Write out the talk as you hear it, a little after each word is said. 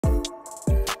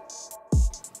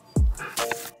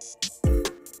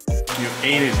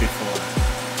ate it before.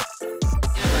 Who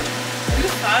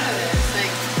thought of this? Like,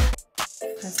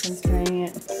 husband's trying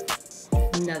it.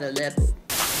 Another level.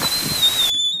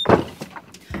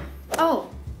 Oh,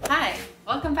 hi.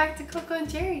 Welcome back to Coco and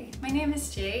Jerry. My name is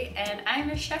Jay and I'm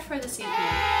your chef for this evening.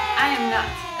 I am not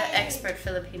an expert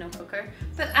Filipino cooker,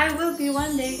 but I will be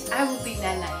one day. I will be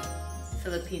Nanay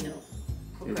Filipino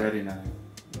cooker. You're ready now.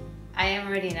 I am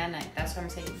already Nanay. That's what I'm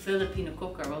saying. Filipino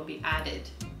cooker will be added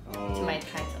to my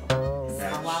title.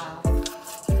 So, wow.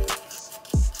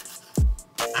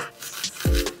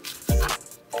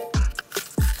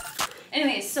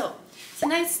 Anyway, so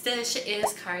tonight's dish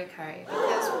is Kare Kare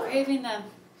because we're craving the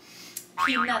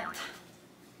peanut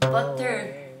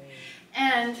butter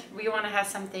and we want to have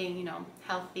something, you know,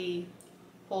 healthy,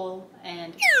 whole,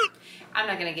 and I'm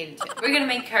not gonna get into it. We're gonna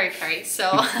make Kare Kare. So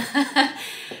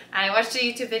I watched a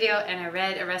YouTube video and I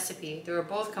read a recipe. They were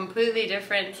both completely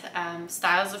different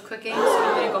styles of cooking, so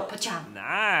I'm gonna go pacham.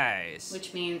 Nice.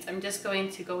 Which means I'm just going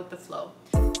to go with the flow.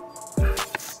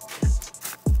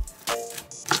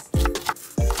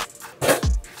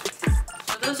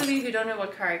 For those of you who don't know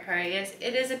what Kare Kare is,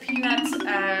 it is a peanut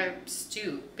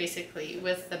stew, basically,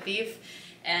 with the beef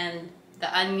and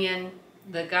the onion,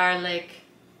 the garlic,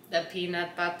 the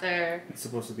peanut butter. It's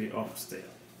supposed to be oxtail.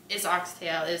 Is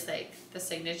oxtail is like the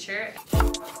signature.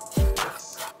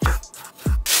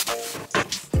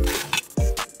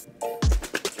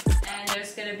 And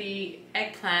there's gonna be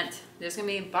eggplant, there's gonna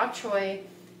be bok choy,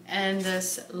 and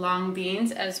this long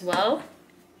beans as well.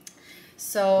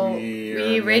 So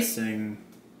we're missing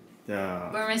the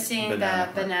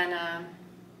banana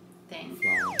thing.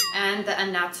 Flour. And the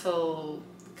annatto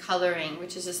coloring,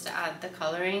 which is just to add the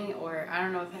coloring, or I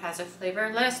don't know if it has a flavor.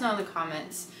 Let us know in the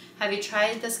comments. Have you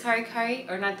tried this Kare Kare,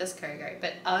 or not this Kare Kare,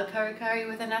 but a Kare Kare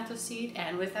with annatto seed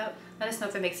and without? Let us know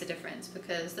if it makes a difference,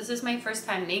 because this is my first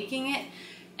time making it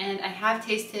and I have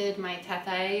tasted my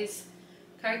tatay's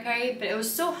Kare Kare, but it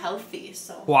was so healthy.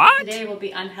 So what? Today will be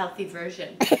unhealthy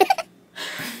version.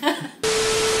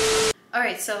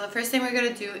 Alright, so the first thing we're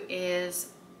gonna do is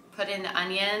put in the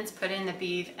onions, put in the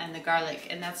beef and the garlic,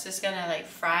 and that's just gonna like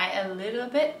fry a little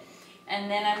bit,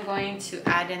 and then I'm going to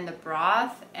add in the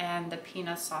broth and the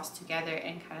peanut sauce together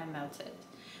and kind of melt it.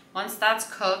 Once that's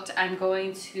cooked, I'm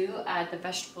going to add the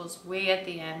vegetables way at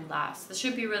the end last. This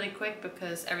should be really quick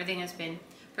because everything has been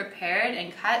prepared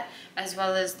and cut, as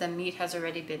well as the meat has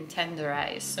already been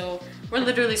tenderized. So we're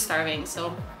literally starving,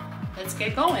 so let's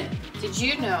get going. Did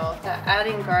you know that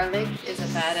adding garlic is a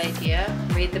bad idea?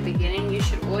 Right at the beginning, you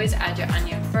should always add your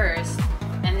onion first,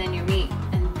 and then your meat,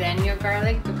 and then your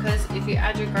garlic, because if you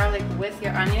add your garlic with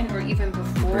your onion, or even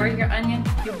before your onion,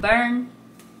 you burn.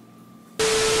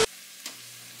 Put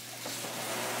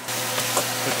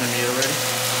the meat already?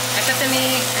 I cut the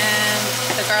meat and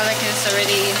the garlic is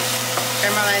already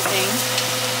caramelizing.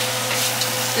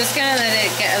 Just gonna let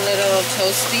it get a little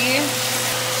toasty,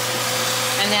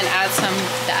 and then add some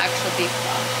the actual beef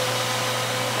broth,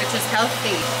 which is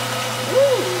healthy.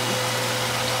 Woo!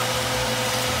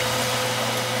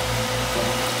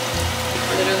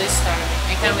 Literally starving.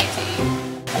 I can't wait to eat.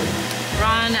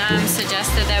 Rhon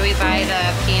suggested that we buy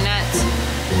the peanut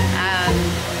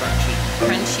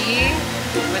crunchy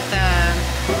with the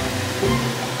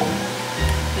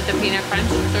peanut crunch.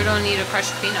 So we don't need a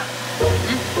crushed peanut.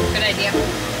 Good idea.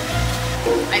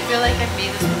 I feel like I've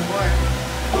made this before.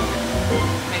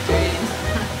 My dreams.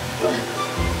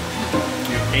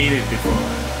 You ate it before.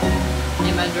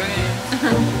 In my dreams.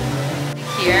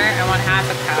 Here, I want half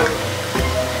a cup.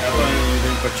 How about you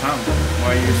doing pacham?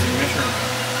 Why are you using measuring?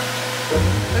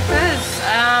 Because,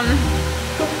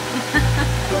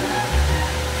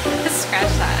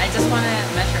 scratch that. I just want to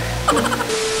measure it.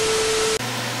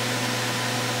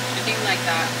 I think like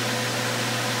that.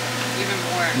 Even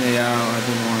more. Yeah, I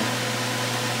do more.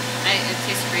 It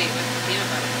tastes great with the peanut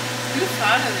butter. Who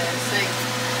thought of this? Like,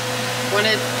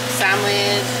 wanted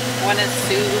sandwich, wanted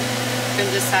soup, can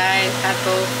decide, have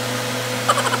both.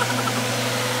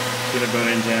 Peanut butter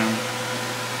and jam.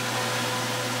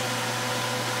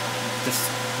 Just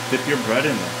dip your bread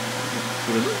in there.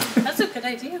 That's a good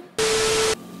idea.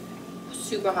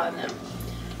 Super hot now.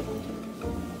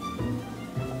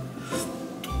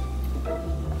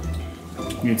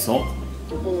 You need salt?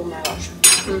 Oh my gosh.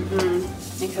 I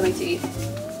can't wait to eat.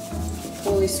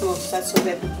 Holy smokes, that's so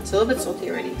good. It's a little bit salty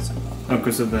already. So. Oh,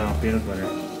 because of the peanut butter.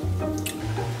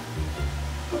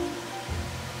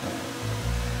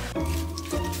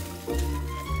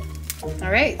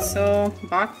 Alright, so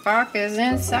bok is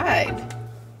inside.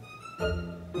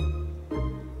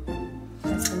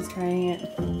 Husband's trying it.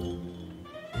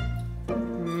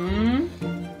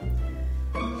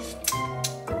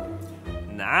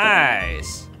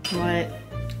 Nice. What?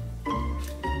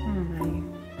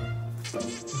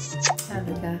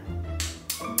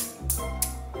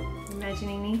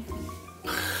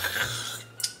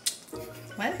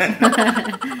 What?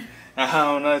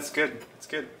 Oh no, it's good. It's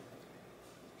good.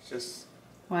 It's just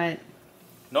What?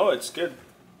 no, it's good.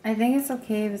 I think it's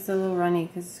okay if it's a little runny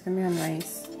because it's gonna be on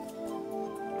rice.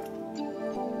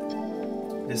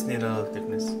 Just need a little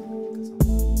thickness.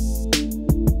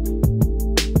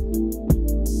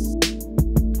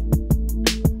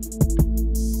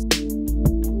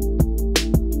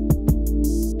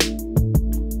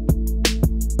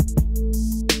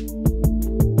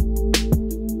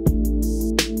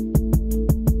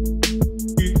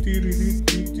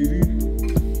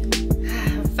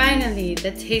 Finally,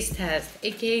 the taste test,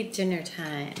 aka dinner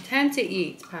time. Time to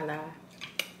eat, Pala.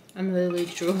 I'm literally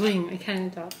drooling. I can't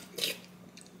even talk.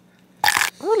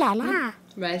 Ooh la la.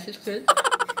 Rice is good.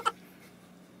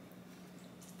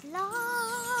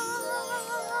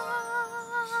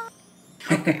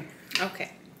 Okay.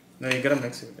 Okay. No, you gotta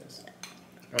mix it with this.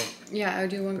 Oh, Yeah, I'll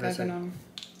do one What did I say? gaganong.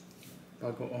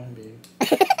 I'll go on,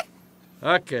 babe.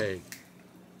 Okay.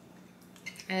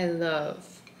 I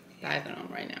love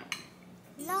gaganong right now.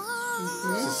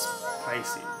 This is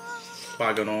spicy.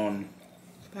 Baganon.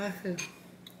 Bafu.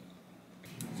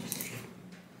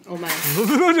 Oh my.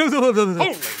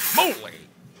 Holy moly!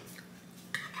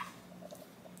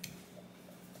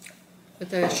 With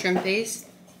the shrimp base,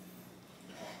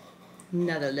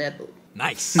 another level.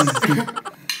 Nice.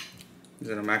 Is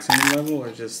it a maximum level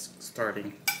or just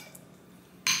starting?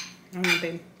 I don't know,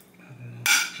 babe.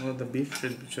 Well, the beef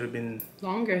should have been.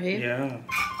 Longer, hey? Yeah.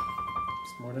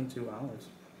 It's more than 2 hours.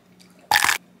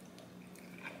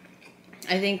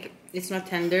 I think it's not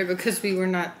tender because we were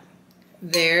not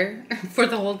there for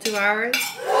the whole 2 hours.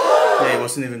 Yeah, it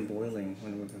wasn't even boiling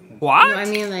when we were home. What? No, I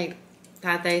mean like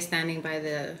Tata is standing by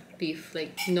the beef,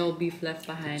 like no beef left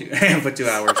behind. For 2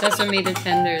 hours. That's what made it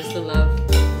tender, is the love.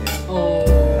 Yeah.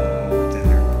 Oh,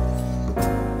 Dinner.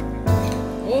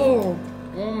 oh,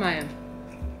 oh my.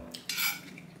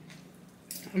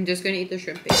 I'm just gonna eat the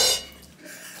shrimp base.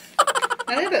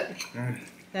 I love it.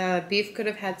 The beef could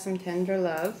have had some tender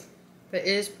love, but it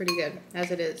is pretty good as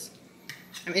it is.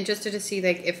 I'm interested to see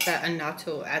like if that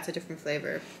annatto adds a different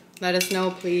flavor. Let us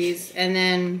know, please. And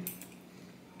then,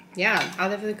 yeah, I'll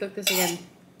definitely cook this again.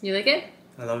 You like it?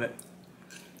 I love it.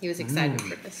 He was excited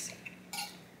for this.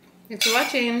 Thanks for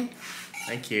watching.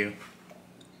 Thank you.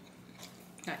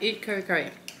 Now eat Kare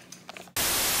Kare.